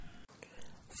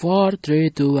4,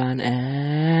 3, 2, 1,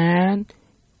 and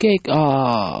kick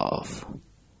off.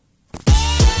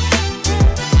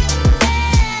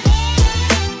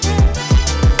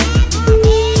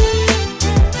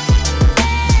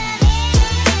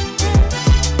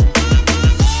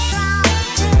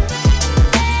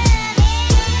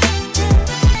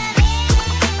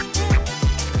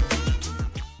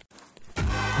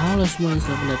 Halo semuanya,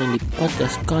 selamat datang di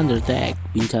podcast Counter Attack.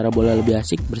 Bicara bola lebih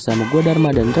asik bersama gue Dharma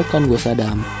dan rekan gue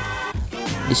Sadam.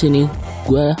 Di sini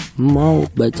gue mau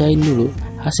bacain dulu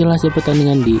hasil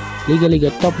pertandingan di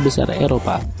liga-liga top besar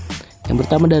Eropa. Yang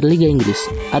pertama dari Liga Inggris,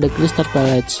 ada Crystal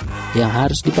Palace yang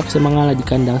harus dipaksa mengalah di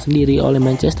kandang sendiri oleh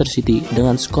Manchester City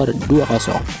dengan skor 2-0.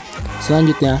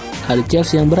 Selanjutnya, ada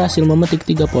Chelsea yang berhasil memetik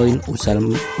 3 poin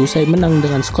usai menang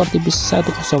dengan skor tipis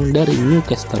 1-0 dari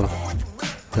Newcastle.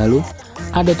 Lalu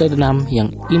ada Tottenham yang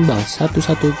imbang 1-1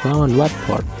 melawan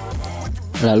Watford.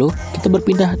 Lalu kita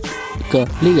berpindah ke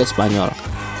Liga Spanyol.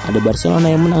 Ada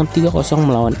Barcelona yang menang 3-0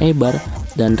 melawan Eibar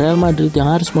dan Real Madrid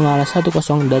yang harus mengalah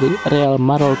 1-0 dari Real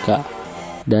Mallorca.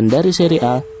 Dan dari Serie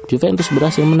A, Juventus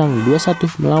berhasil menang 2-1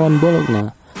 melawan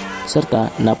Bologna,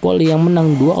 serta Napoli yang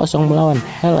menang 2-0 melawan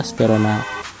Hellas Verona.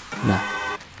 Nah,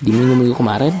 di minggu-minggu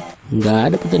kemarin nggak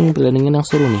ada pertandingan yang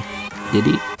seru nih.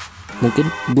 Jadi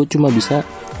mungkin gue cuma bisa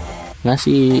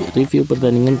ngasih review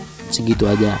pertandingan segitu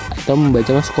aja atau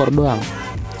membacakan skor doang.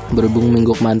 Berhubung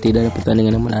minggu kemarin tidak ada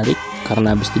pertandingan yang menarik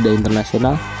karena habis tidak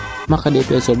internasional, maka di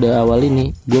episode awal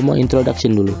ini gue mau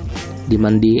introduction dulu,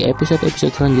 dimana di episode-episode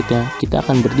selanjutnya kita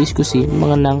akan berdiskusi,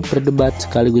 mengenang, berdebat,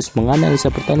 sekaligus menganalisa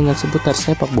pertandingan seputar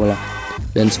sepak bola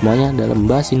dan semuanya dalam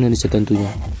bahasa Indonesia tentunya.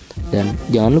 Dan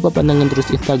jangan lupa pantengin terus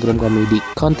Instagram kami di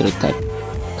Counter Attack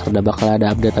karena bakal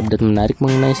ada update-update menarik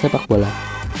mengenai sepak bola.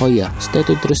 Oh iya, stay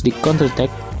tune terus di Counter Attack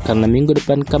karena minggu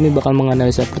depan kami bakal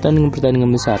menganalisa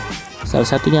pertandingan-pertandingan besar. Salah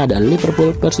satunya ada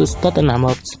Liverpool versus Tottenham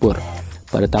Hotspur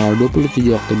pada tanggal 27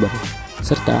 Oktober,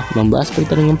 serta membahas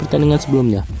pertandingan-pertandingan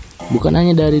sebelumnya, bukan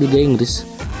hanya dari Liga Inggris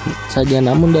saja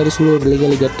namun dari seluruh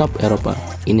liga-liga top Eropa.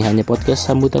 Ini hanya podcast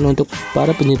sambutan untuk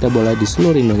para pencinta bola di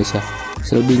seluruh Indonesia.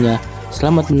 Selebihnya,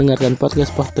 selamat mendengarkan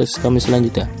podcast kami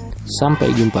selanjutnya. Sampai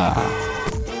jumpa.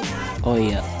 Oh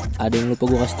iya, ada yang lupa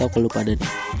gue kasih tau ke lu pada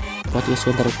nih. Podcast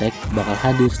Counter Attack bakal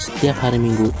hadir setiap hari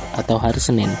Minggu atau hari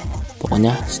Senin.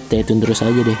 Pokoknya stay tune terus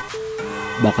aja deh.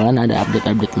 Bakalan ada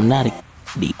update-update menarik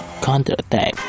di Counter Attack.